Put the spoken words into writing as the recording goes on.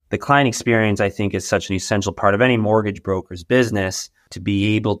the client experience, I think, is such an essential part of any mortgage broker's business, to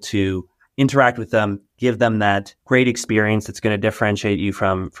be able to interact with them, give them that great experience that's going to differentiate you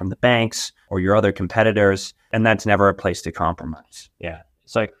from the banks or your other competitors. And that's never a place to compromise. Yeah.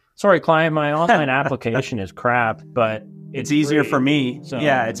 It's like, sorry, client, my online application is crap, but it's easier for me. So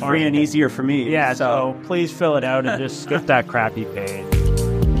yeah, it's free and easier for me. Yeah, so please fill it out and just skip that crappy page.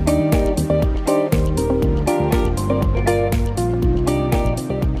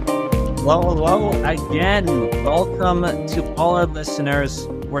 Hello again. Welcome to all our listeners.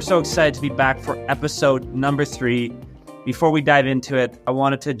 We're so excited to be back for episode number 3. Before we dive into it, I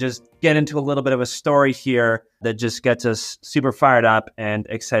wanted to just get into a little bit of a story here that just gets us super fired up and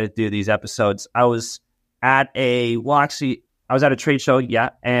excited to do these episodes. I was at a trade show,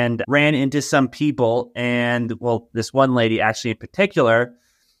 and ran into some people. And, this one lady actually in particular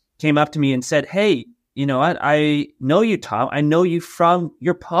came up to me and said, "Hey, you know what? I know you, Tom. I know you from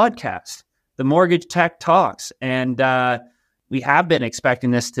your podcast, the Mortgage Tech Talks. And we have been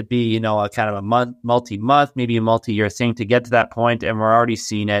expecting this to be, a kind of a multi-month, maybe a multi-year thing to get to that point. And we're already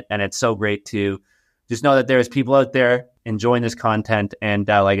seeing it. And it's so great to just know that there's people out there enjoying this content. And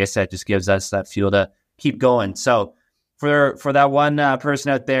like I said, just gives us that fuel to keep going. So for that one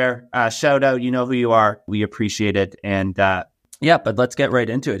person out there, shout out, you know who you are. We appreciate it. And but let's get right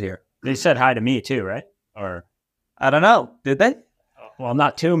into it here. They said hi to me too, right? Or I don't know. Did they? Well,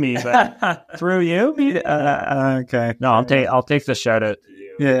 not to me, but through you. Okay. No, I'll take the shout out to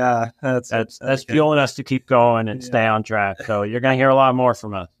you. Yeah, that's okay. Fueling us to keep going and stay on track. So you're gonna hear a lot more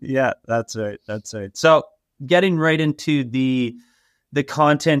from us. Yeah, that's right. So getting right into the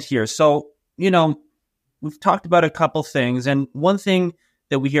content here. So we've talked about a couple things, and one thing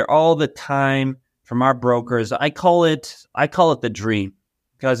that we hear all the time from our brokers, I call it the dream.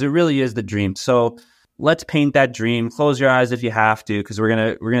 Because it really is the dream. So let's paint that dream. Close your eyes if you have to, because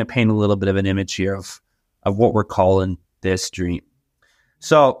we're gonna paint a little bit of an image here of what we're calling this dream.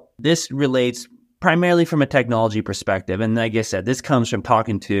 So this relates primarily from a technology perspective. And like I said, this comes from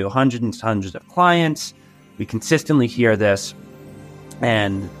talking to hundreds and hundreds of clients. We consistently hear this.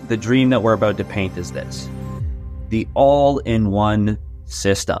 And the dream that we're about to paint is this: the all-in-one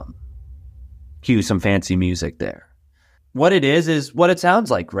system. Cue some fancy music there. What it is what it sounds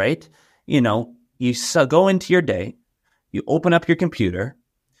like, right? You go into your day, you open up your computer,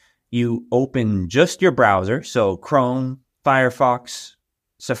 you open just your browser, so Chrome, Firefox,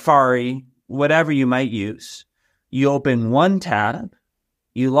 Safari, whatever you might use. You open one tab,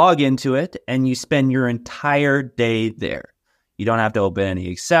 you log into it, and you spend your entire day there. You don't have to open any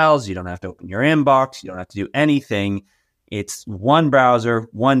Excels, you don't have to open your inbox, you don't have to do anything. It's one browser,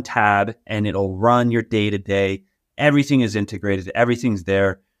 one tab, and it'll run your day-to-day. Everything is integrated. Everything's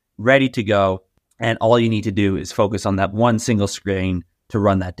there, ready to go. And all you need to do is focus on that one single screen to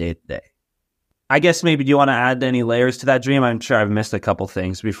run that day to day. I guess maybe do you want to add any layers to that dream? I'm sure I've missed a couple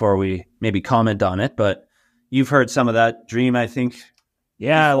things before we maybe comment on it, but you've heard some of that dream, I think.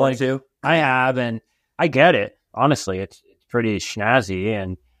 Yeah, I have, and I get it. Honestly, it's pretty snazzy.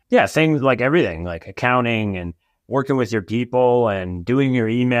 And yeah, things like everything, like accounting and working with your people and doing your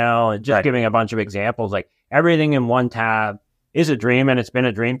email and just giving a bunch of examples, like everything in one tab is a dream, and it's been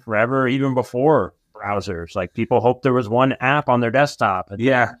a dream forever, even before browsers. Like people hope there was one app on their desktop.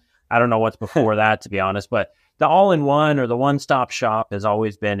 Yeah. I don't know what's before that, to be honest, but the all-in-one or the one-stop shop has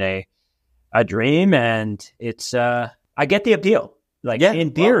always been a dream, and it's, I get the appeal.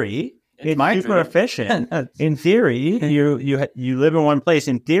 In theory, it's super efficient. In theory, you live in one place.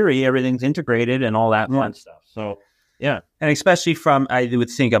 In theory, everything's integrated and all that fun stuff. So, yeah. And especially I would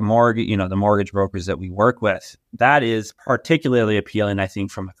think of the mortgage brokers that we work with, that is particularly appealing, I think,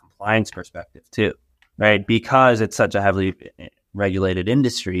 from a compliance perspective too, right? Because it's such a heavily regulated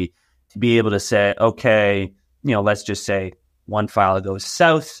industry, to be able to say, okay, let's just say one file goes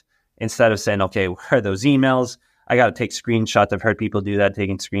south, instead of saying, okay, where are those emails? I got to take screenshots. I've heard people do that,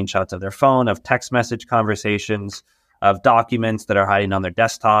 taking screenshots of their phone, of text message conversations, of documents that are hiding on their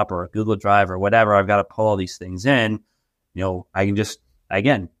desktop or a Google Drive or whatever. I've got to pull all these things in. I can just,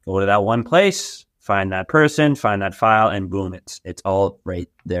 again, go to that one place, find that person, find that file, and boom, it's all right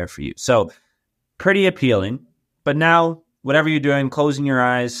there for you. So pretty appealing. But now, whatever you're doing, closing your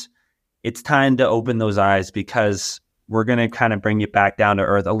eyes, it's time to open those eyes, because we're going to kind of bring you back down to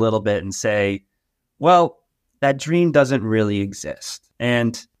earth a little bit and say, well, that dream doesn't really exist.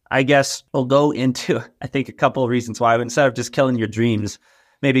 And I guess we'll go into, I think, a couple of reasons why, instead of just killing your dreams,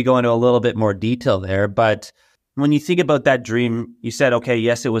 maybe go into a little bit more detail there. But when you think about that dream, you said, okay,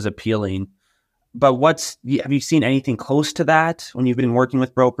 yes, it was appealing, but have you seen anything close to that when you've been working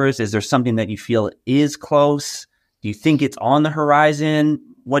with brokers? Is there something that you feel is close? Do you think it's on the horizon?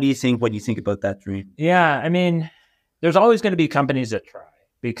 what do you think when you think about that dream? Yeah, I mean, there's always going to be companies that try,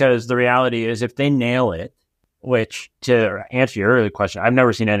 because the reality is if they nail it, which, to answer your earlier question, I've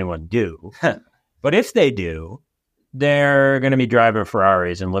never seen anyone do. But if they do, they're going to be driving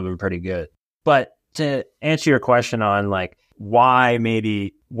Ferraris and living pretty good. But to answer your question on like why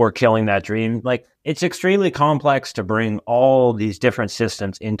maybe we're killing that dream, like it's extremely complex to bring all these different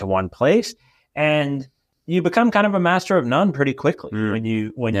systems into one place, and you become kind of a master of none pretty quickly when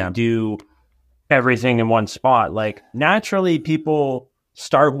you do everything in one spot. Like naturally, people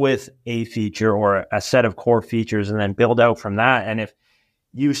start with a feature or a set of core features and then build out from that. And if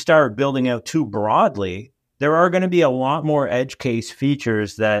you start building out too broadly, there are going to be a lot more edge case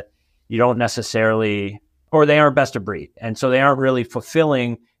features that you don't necessarily, or they aren't best of breed. And so they aren't really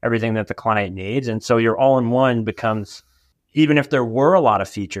fulfilling everything that the client needs. And so your all-in-one becomes, even if there were a lot of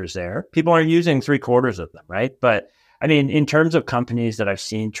features there, people aren't using 3/4 of them, right? But I mean, in terms of companies that I've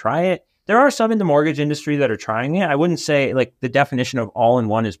seen try it, there are some in the mortgage industry that are trying it. I wouldn't say like the definition of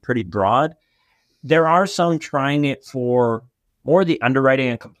all-in-one is pretty broad. There are some trying it for more the underwriting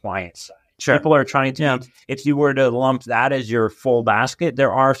and compliance side. Sure. People are trying to, if you were to lump that as your full basket,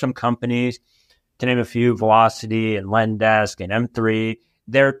 there are some companies, to name a few, Velocity and Lendesk and M3,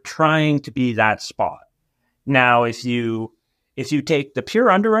 they're trying to be that spot. Now, if you take the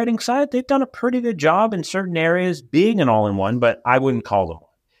pure underwriting side, they've done a pretty good job in certain areas being an all-in-one, but I wouldn't call them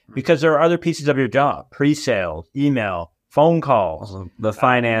one because there are other pieces of your job, pre-sales, email, phone calls. The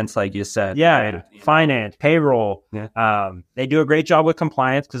finance, like you said. Yeah, right? Finance, payroll. Yeah. They do a great job with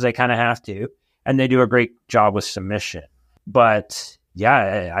compliance because they kind of have to, and they do a great job with submission. But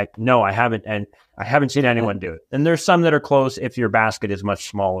yeah, I haven't, and I haven't seen anyone do it. And there's some that are close if your basket is much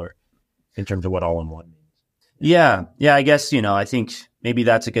smaller in terms of what all-in-one means. Yeah, I guess, I think maybe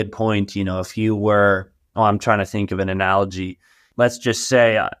that's a good point. If you were, I'm trying to think of an analogy. Let's just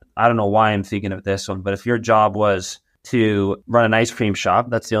say, I don't know why I'm thinking of this one, but if your job was to run an ice cream shop,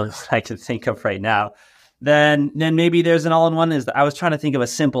 that's the only one I can think of right now, then maybe there's an all-in-one. I was trying to think of a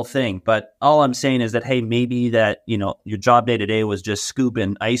simple thing, but all I'm saying is that, hey, maybe that, your job day to day was just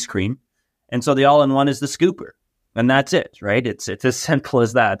scooping ice cream. And so the all-in-one is the scooper, and that's it, right? It's as simple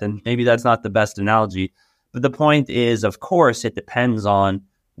as that. And maybe that's not the best analogy, but the point is, of course, it depends on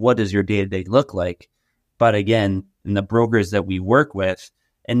what does your day-to-day look like. But again, in the brokers that we work with,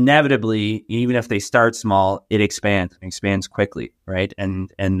 inevitably, even if they start small, it expands quickly, right? And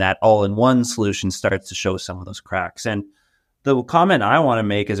that all-in-one solution starts to show some of those cracks. And the comment I want to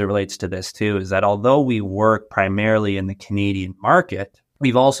make as it relates to this too is that although we work primarily in the Canadian market,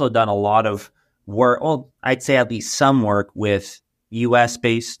 we've also done a lot of work, well, I'd say at least some work with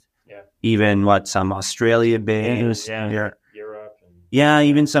US-based, even some Australia-based, Europe.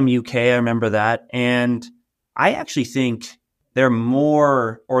 Even some UK, I remember that. And I actually think they're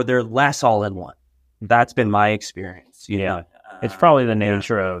more or they're less all-in-one. That's been my experience. It's probably the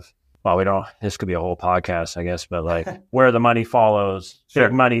nature of, well, this could be a whole podcast, I guess, but like where the money follows,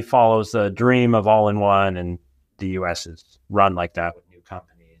 big money follows the dream of all-in-one, and the US is run like that with new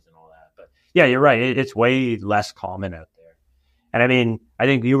companies and all that. But yeah, you're right. It's way less common out there. And I mean, I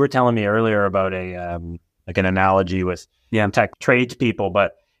think you were telling me earlier about an analogy with tech tradespeople,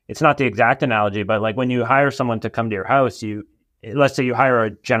 but it's not the exact analogy. But like when you hire someone to come to your house, let's say you hire a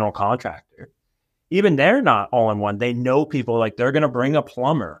general contractor, even they're not all-in-one. They know people, like they're going to bring a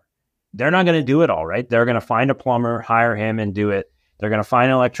plumber. They're not going to do it all, right? They're going to find a plumber, hire him and do it. They're going to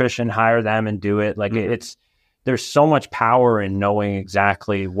find an electrician, hire them and do it. Like there's so much power in knowing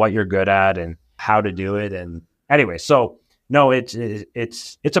exactly what you're good at and how to do it. And anyway, so no, it's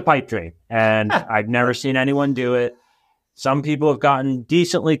a pipe dream, and I've never seen anyone do it. Some people have gotten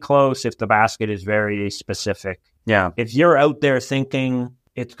decently close if the basket is very specific. Yeah. If you're out there thinking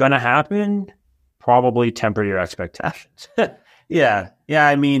it's going to happen, probably temper your expectations. Yeah.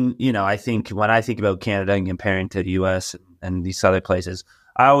 I mean, I think when I think about Canada and comparing to the US and these other places,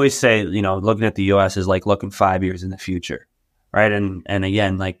 I always say, looking at the US is like looking 5 years in the future, right? And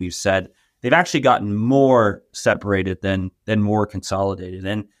again, like we've said, they've actually gotten more separated than more consolidated.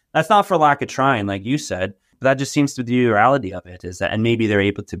 And that's not for lack of trying, like you said, but that just seems to be the reality of it, is that, and maybe they're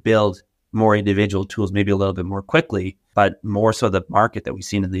able to build more individual tools, maybe a little bit more quickly, but more so the market that we've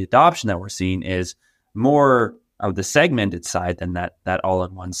seen and the adoption that we're seeing is more of the segmented side than that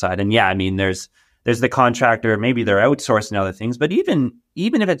all-in-one side. And yeah, I mean, there's the contractor, maybe they're outsourcing other things, but even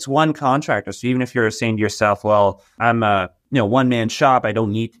if it's one contractor, so even if you're saying to yourself, well, I'm a one-man shop, I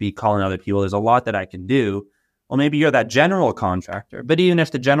don't need to be calling other people, there's a lot that I can do. Well, maybe you're that general contractor, but even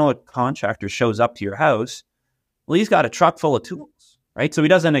if the general contractor shows up to your house, well, he's got a truck full of tools, right? So he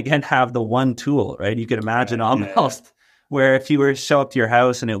doesn't, again, have the one tool, right? You could imagine almost where if you were to show up to your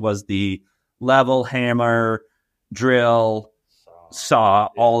house and it was the level, hammer, drill, saw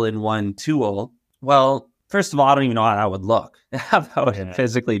all in one tool, well, first of all, I don't even know how that would look, how that would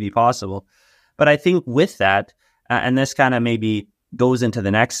physically be possible. But I think with that, and this kind of maybe goes into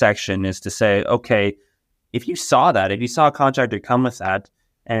the next section, is to say, okay, if you saw a contractor come with that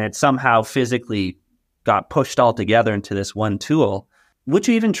and it somehow physically got pushed all together into this one tool, would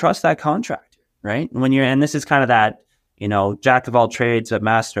you even trust that contractor, right? And this is kind of that, jack of all trades, but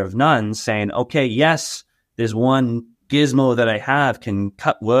master of none, saying, okay, yes, there's one gizmo that I have can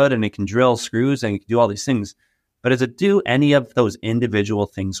cut wood and it can drill screws and it can do all these things, but does it do any of those individual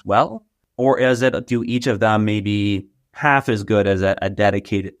things well? Or is it do each of them maybe half as good as a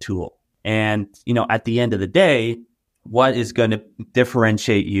dedicated tool? And, at the end of the day, what is going to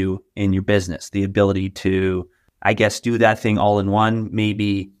differentiate you in your business? The ability to, I guess, do that thing all in one,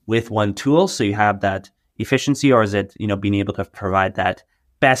 maybe with one tool, so you have that efficiency, or is it, being able to provide that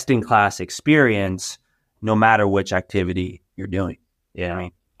best-in-class experience no matter which activity you're doing? Yeah.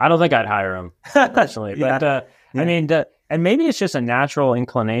 I don't think I'd hire him personally, but and maybe it's just a natural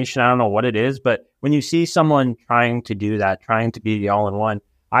inclination. I don't know what it is, but when you see someone trying to do that, trying to be the all-in-one,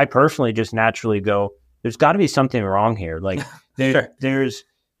 I personally just naturally go, there's got to be something wrong here. Like there's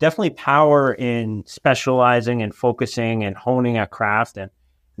definitely power in specializing and focusing and honing a craft. And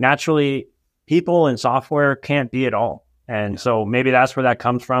naturally, people in software can't be it all. And so maybe that's where that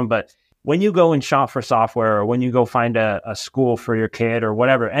comes from. But when you go and shop for software, or when you go find a school for your kid or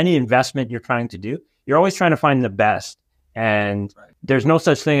whatever, any investment you're trying to do, you're always trying to find the best. And there's no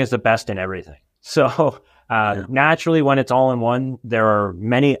such thing as the best in everything. So naturally, when it's all in one, there are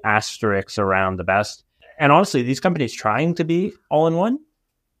many asterisks around the best. And honestly, these companies trying to be all in one,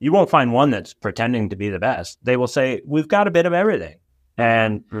 you won't find one that's pretending to be the best. They will say, we've got a bit of everything.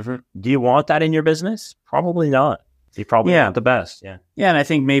 And do you want that in your business? Probably not. You probably want the best. Yeah. Yeah. And I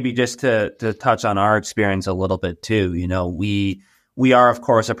think maybe just to touch on our experience a little bit too, we are, of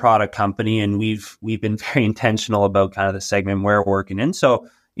course, a product company, and we've been very intentional about kind of the segment we're working in. So,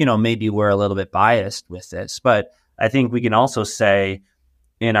 maybe we're a little bit biased with this, but I think we can also say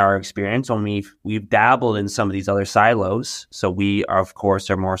in our experience when we've dabbled in some of these other silos. So we are, of course,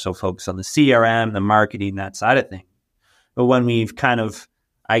 are more so focused on the CRM, the marketing, that side of things. But when we've kind of,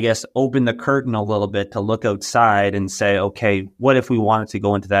 I guess, opened the curtain a little bit to look outside and say, okay, what if we wanted to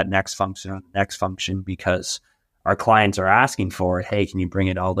go into that next function or the next function because our clients are asking for it? Hey, can you bring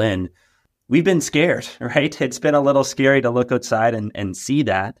it all in? We've been scared, right? It's been a little scary to look outside and see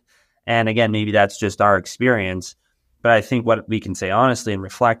that. And again, maybe that's just our experience. But I think what we can say honestly and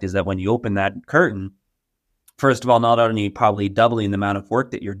reflect is that when you open that curtain, first of all, not only probably doubling the amount of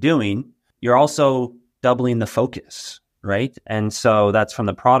work that you're doing, you're also doubling the focus, right? And so that's from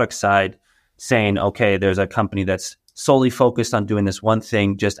the product side saying, okay, there's a company that's solely focused on doing this one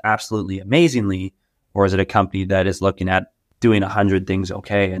thing just absolutely amazingly, or is it a company that is looking at doing 100 things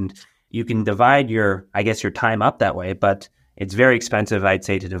okay? And you can divide your time up that way, but it's very expensive, I'd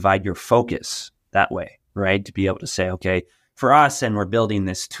say, to divide your focus that way, right? To be able to say, okay, for us, and we're building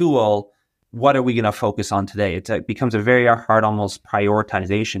this tool, what are we going to focus on today? It becomes a very hard, almost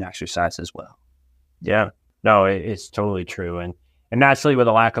prioritization exercise as well. Yeah, no, it's totally true. And naturally, with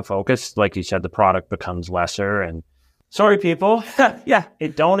a lack of focus, like you said, the product becomes lesser. And sorry, people,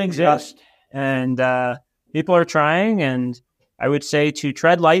 it don't exist. And people are trying. And I would say to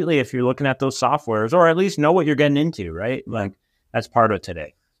tread lightly if you're looking at those softwares, or at least know what you're getting into, right? Like that's part of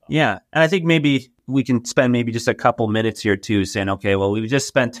today. Yeah. And I think maybe we can spend maybe just a couple minutes here too saying, okay, well, we've just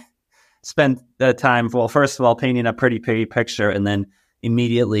spent the time, well, first of all, painting a pretty picture and then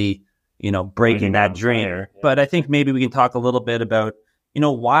immediately, breaking that dream. Yeah. But I think maybe we can talk a little bit about,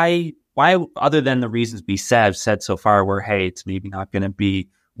 why other than the reasons we said so far where, hey, it's maybe not going to be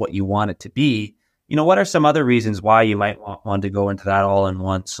what you want it to be. What are some other reasons why you might want to go into that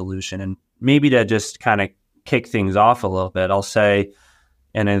all-in-one solution? And maybe to just kind of kick things off a little bit, I'll say,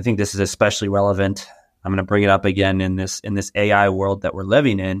 and I think this is especially relevant, I'm going to bring it up again in this AI world that we're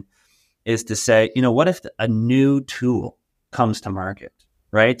living in, is to say, what if a new tool comes to market,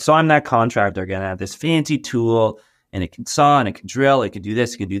 right? So I'm that contractor, going to have this fancy tool, and it can saw, and it can drill, it can do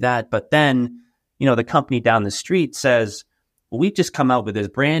this, it can do that. But then, the company down the street says, well, we've just come out with this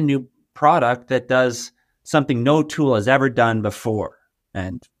brand new product that does something no tool has ever done before.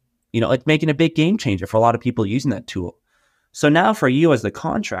 And, it's making a big game changer for a lot of people using that tool. So now for you as the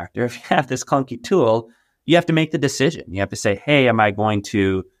contractor, if you have this clunky tool, you have to make the decision. You have to say, hey, am I going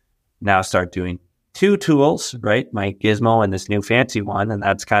to now start doing two tools, right? My gizmo and this new fancy one, and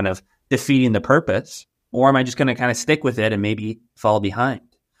that's kind of defeating the purpose. Or am I just going to kind of stick with it and maybe fall behind?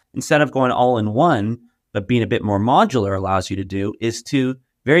 Instead of going all in one, but being a bit more modular allows you to do is to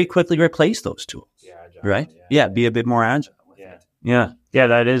very quickly replace those tools. Yeah, agile, right? Yeah, be a bit more agile. Yeah. Yeah,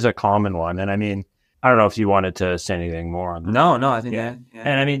 that is a common one. And I mean, I don't know if you wanted to say anything more on that. No, I think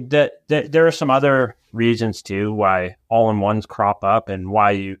And I mean, there are some other reasons too why all-in-ones crop up and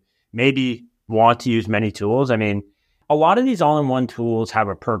why you maybe want to use many tools. I mean, a lot of these all-in-one tools have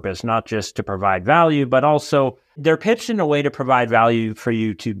a purpose, not just to provide value, but also they're pitched in a way to provide value for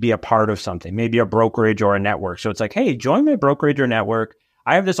you to be a part of something, maybe a brokerage or a network. So it's like, hey, join my brokerage or network.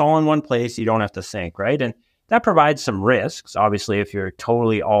 I have this all in one place. You don't have to think, right? And that provides some risks. Obviously, if you're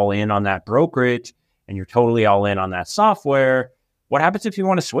totally all in on that brokerage and you're totally all in on that software, what happens if you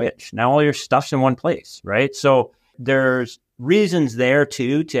want to switch? Now all your stuff's in one place, right? So there's reasons there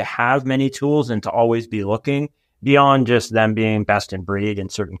too to have many tools and to always be looking beyond just them being best in breed in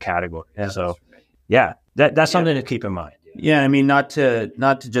certain categories. Yeah, so yeah, that's something to keep in mind. Yeah, I mean, not to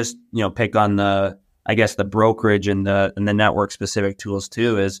just pick on the brokerage and the network specific tools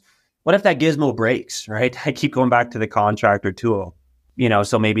too. Is what if that gizmo breaks? Right, I keep going back to the contractor tool.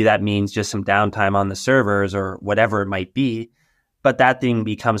 So maybe that means just some downtime on the servers or whatever it might be, but that thing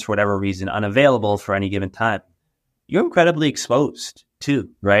becomes for whatever reason unavailable for any given time. You're incredibly exposed too,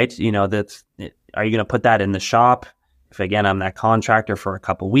 right? Are you going to put that in the shop? If again, I'm that contractor for a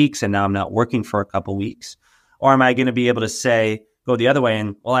couple of weeks and now I'm not working for a couple of weeks, or am I going to be able to say, go the other way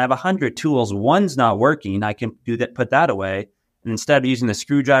and, well, I have 100 tools. One's not working. I can do that, put that away. And instead of using the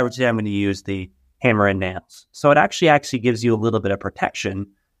screwdriver today, I'm going to use the hammer and nails. So it actually gives you a little bit of protection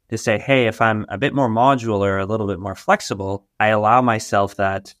to say, hey, if I'm a bit more modular, a little bit more flexible, I allow myself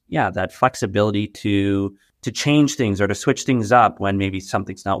that flexibility to change things or to switch things up when maybe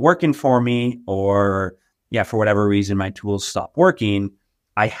something's not working for me, or for whatever reason, my tools stop working.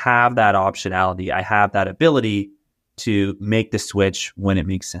 I have that optionality. I have that ability to make the switch when it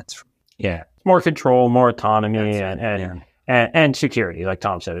makes sense for me. Yeah. More control, more autonomy, and security. Like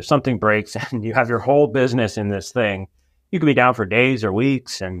Tom said, if something breaks and you have your whole business in this thing, you could be down for days or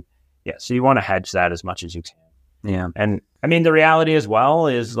weeks. And so you want to hedge that as much as you can. Yeah. And I mean, the reality as well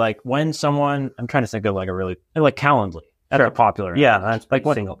is like when someone, I'm trying to think of like Calendly. That's a popular. Yeah. That's like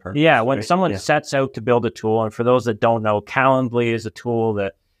single purpose. Yeah. When someone sets out to build a tool, and for those that don't know, Calendly is a tool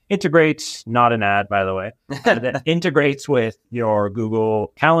that integrates, not an ad, by the way, that integrates with your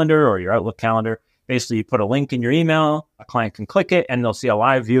Google Calendar or your Outlook calendar. Basically, you put a link in your email, a client can click it, and they'll see a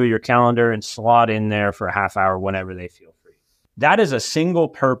live view of your calendar and slot in there for a half hour whenever they feel free. That is a single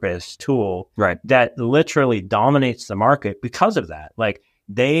purpose tool that literally dominates the market because of that. Like,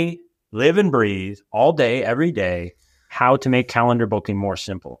 they live and breathe all day, every day, how to make calendar booking more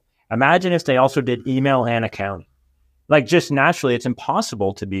simple. Imagine if they also did email and accounting. Like, just naturally, it's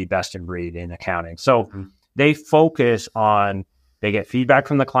impossible to be best in breed in accounting. So they focus on, they get feedback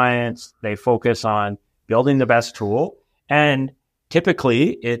from the clients, they focus on building the best tool, and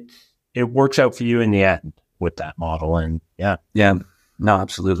typically it works out for you in the end with that model. And no,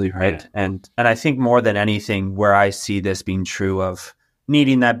 absolutely right. And I think more than anything, where I see this being true of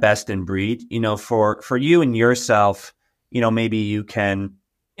needing that best in breed, for you and yourself, maybe you can,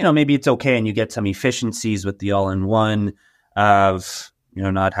 maybe it's okay and you get some efficiencies with the all-in-one of,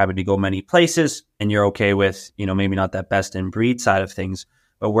 not having to go many places, and you're okay with, maybe not that best in breed side of things.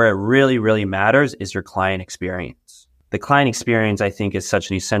 But where it really, really matters is your client experience. The client experience, I think, is such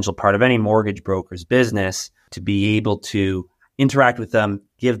an essential part of any mortgage broker's business, to be able to interact with them,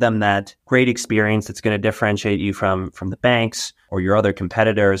 give them that great experience that's going to differentiate you from the banks or your other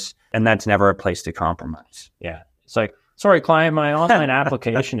competitors. And that's never a place to compromise. Yeah. It's like, sorry, client, my online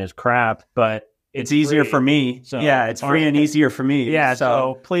application is crap, but it's easier for me. So it's free and easier for me. Yeah.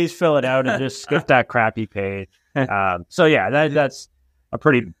 So please fill it out and just skip that crappy page. That's a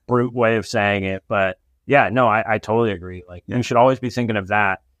pretty brute way of saying it. But I totally agree. Like, you should always be thinking of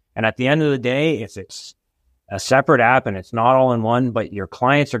that. And at the end of the day, if it's a separate app and it's not all in one, but your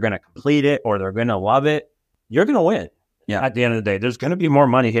clients are going to complete it or they're going to love it, you're going to win. Yeah. At the end of the day, there's going to be more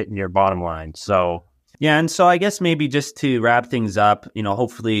money hitting your bottom line. So yeah. And so I guess maybe just to wrap things up,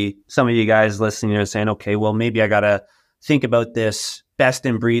 hopefully some of you guys listening are saying, okay, well, maybe I got to think about this best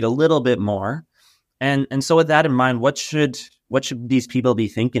in breed a little bit more. And so with that in mind, what should these people be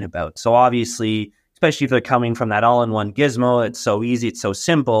thinking about? So obviously, especially if they're coming from that all-in-one gizmo, it's so easy, it's so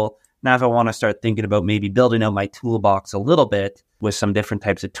simple. Now, if I want to start thinking about maybe building out my toolbox a little bit with some different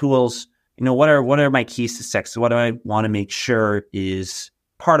types of tools, what are my keys to success? What do I want to make sure is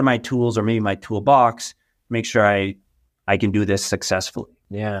part of my tools or maybe my toolbox, make sure I can do this successfully?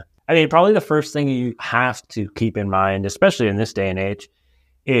 Yeah. I mean, probably the first thing you have to keep in mind, especially in this day and age,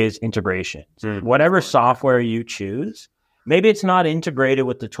 is integration. Whatever software you choose, maybe it's not integrated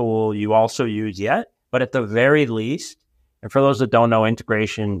with the tool you also use yet, But at the very least, and for those that don't know,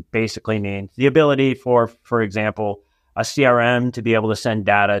 integration basically means the ability for example, a CRM to be able to send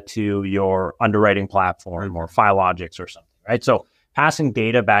data to your underwriting platform or Filogix or something, right? So passing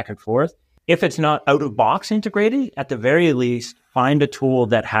data back and forth. If it's not out of box integrated, at the very least, find a tool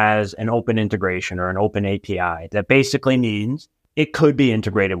that has an open integration or an open API. That basically means it could be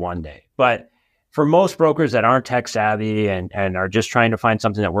integrated one day. But for most brokers that aren't tech savvy and are just trying to find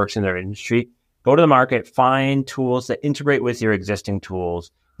something that works in their industry, go to the market, find tools that integrate with your existing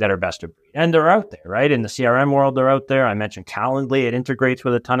tools that are best of breed. And they're out there, right? In the CRM world, they're out there. I mentioned Calendly. It integrates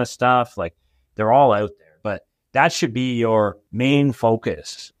with a ton of stuff. Like, they're all out there. But that should be your main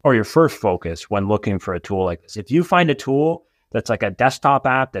focus or your first focus when looking for a tool like this. If you find a tool that's like a desktop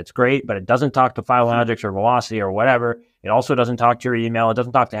app that's great, but it doesn't talk to Filogix or Velocity or whatever, it also doesn't talk to your email, it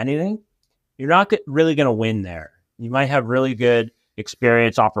doesn't talk to anything, you're not really going to win there. You might have really good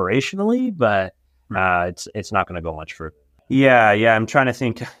experience operationally, but it's not going to go much further. Yeah. I'm trying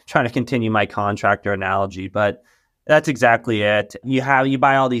to continue my contractor analogy, but that's exactly it. You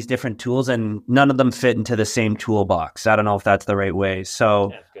buy all these different tools and none of them fit into the same toolbox. I don't know if that's the right way.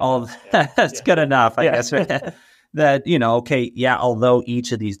 So that's good enough, I guess. That, although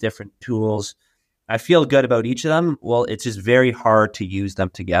each of these different tools, I feel good about each of them, well, it's just very hard to use them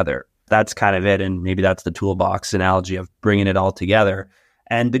together. That's kind of it. And maybe that's the toolbox analogy of bringing it all together.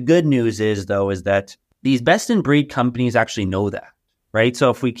 And the good news is that these best in breed companies actually know that, right? So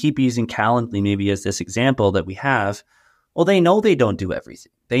if we keep using Calendly maybe as this example that we have, well, they know they don't do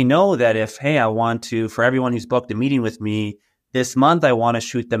everything. They know that if, hey, I want to, for everyone who's booked a meeting with me this month, I want to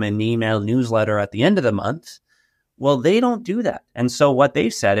shoot them an email newsletter at the end of the month. Well, they don't do that. And so what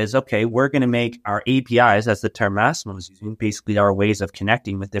they've said is, okay, we're going to make our APIs, that's the term Massimo is using, basically our ways of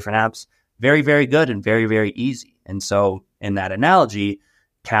connecting with different apps, very, very good and very, very easy. And so in that analogy,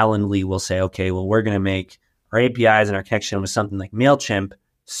 Calendly will say, okay, well, we're going to make our APIs and our connection with something like MailChimp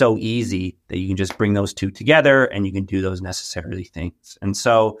so easy that you can just bring those two together and you can do those necessary things. And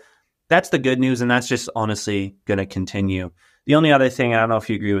so that's the good news. And that's just honestly going to continue. The only other thing, I don't know if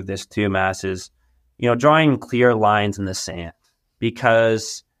you agree with this too, Mass, is, drawing clear lines in the sand,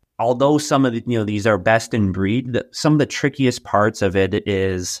 because although some of the, these are best in breed, some of the trickiest parts of it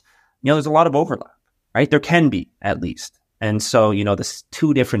is, there's a lot of overlap, right? There can be, at least. And so, the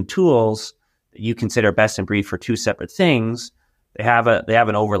two different tools that you consider best in breed for two separate things, they have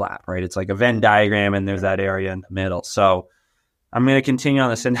an overlap, right? It's like a Venn diagram and there's that area in the middle. So I'm going to continue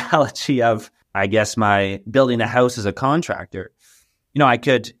on this analogy of, I guess, my building a house as a contractor. I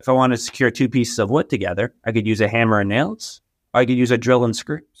could, if I wanted to secure two pieces of wood together, I could use a hammer and nails, or I could use a drill and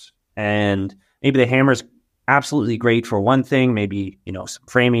screws. And maybe the hammer is absolutely great for one thing, maybe, some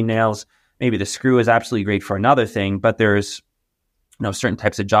framing nails. Maybe the screw is absolutely great for another thing, but there's, certain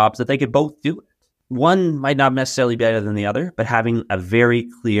types of jobs that they could both do it. One might not necessarily be better than the other, but having a very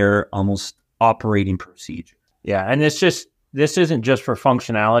clear, almost operating procedure. Yeah. And this isn't just for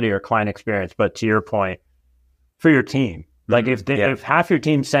functionality or client experience, but to your point, for your team. Like if half your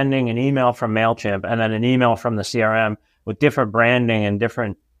team's sending an email from MailChimp and then an email from the CRM with different branding and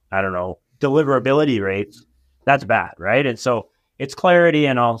different, deliverability rates, that's bad, right? And so it's clarity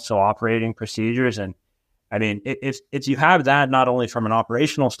and also operating procedures. And I mean, it's you have that not only from an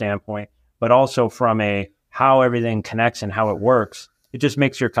operational standpoint, but also from a how everything connects and how it works. It just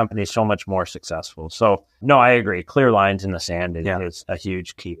makes your company so much more successful. So no, I agree. Clear lines in the sand is a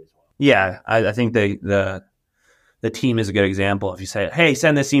huge key as well. Yeah, I think the team is a good example. If you say, hey,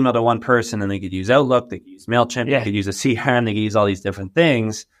 send this email to one person, and they could use Outlook, they could use MailChimp, they could use a CRM, they could use all these different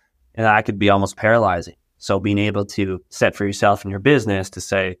things, and that could be almost paralyzing. So being able to set for yourself and your business to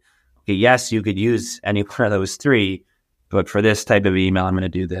say, okay, yes, you could use any one of those three, but for this type of email, I'm going to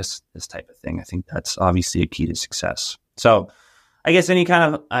do this type of thing. I think that's obviously a key to success. So I guess any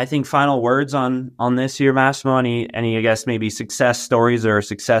kind of, final words on this here, Massimo, any, I guess, maybe success stories or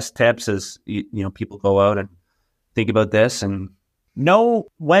success tips as, people go out and think about this and know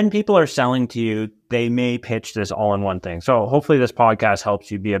when people are selling to you, they may pitch this all-in-one thing. So hopefully this podcast helps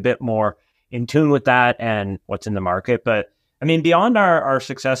you be a bit more in tune with that and what's in the market. But I mean, beyond our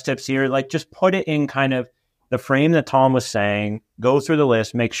success tips here, like just put it in kind of the frame that Tom was saying, go through the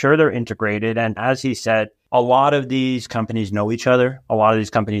list, make sure they're integrated. And as he said, a lot of these companies know each other. A lot of these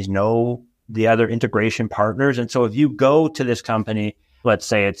companies know the other integration partners. And so if you go to this company, let's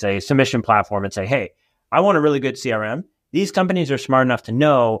say it's a submission platform, and say, hey, I want a really good CRM. These companies are smart enough to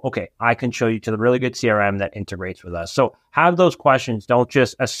know, okay, I can show you to the really good CRM that integrates with us. So have those questions. Don't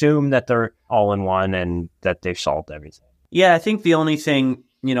just assume that they're all in one and that they've solved everything. Yeah, I think the only thing,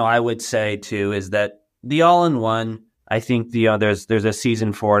 I would say too is that the all-in-one, I think there's a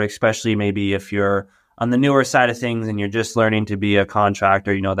season for it, especially maybe if you're on the newer side of things and you're just learning to be a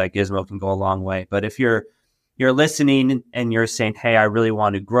contractor, that Gizmo can go a long way. But if you're listening and you're saying, hey, I really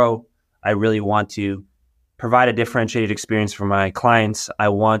want to grow, I really want to provide a differentiated experience for my clients, I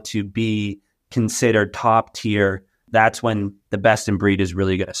want to be considered top tier, that's when the best in breed is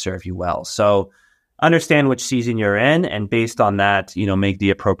really going to serve you well. So understand which season you're in, and based on that, make the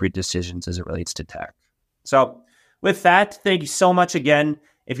appropriate decisions as it relates to tech. So with that, thank you so much again.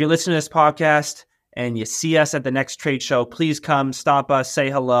 If you're listening to this podcast and you see us at the next trade show, please come, stop us, say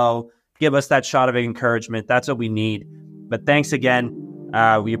hello, give us that shot of encouragement. That's what we need. But thanks again.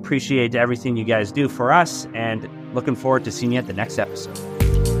 We appreciate everything you guys do for us, and looking forward to seeing you at the next episode.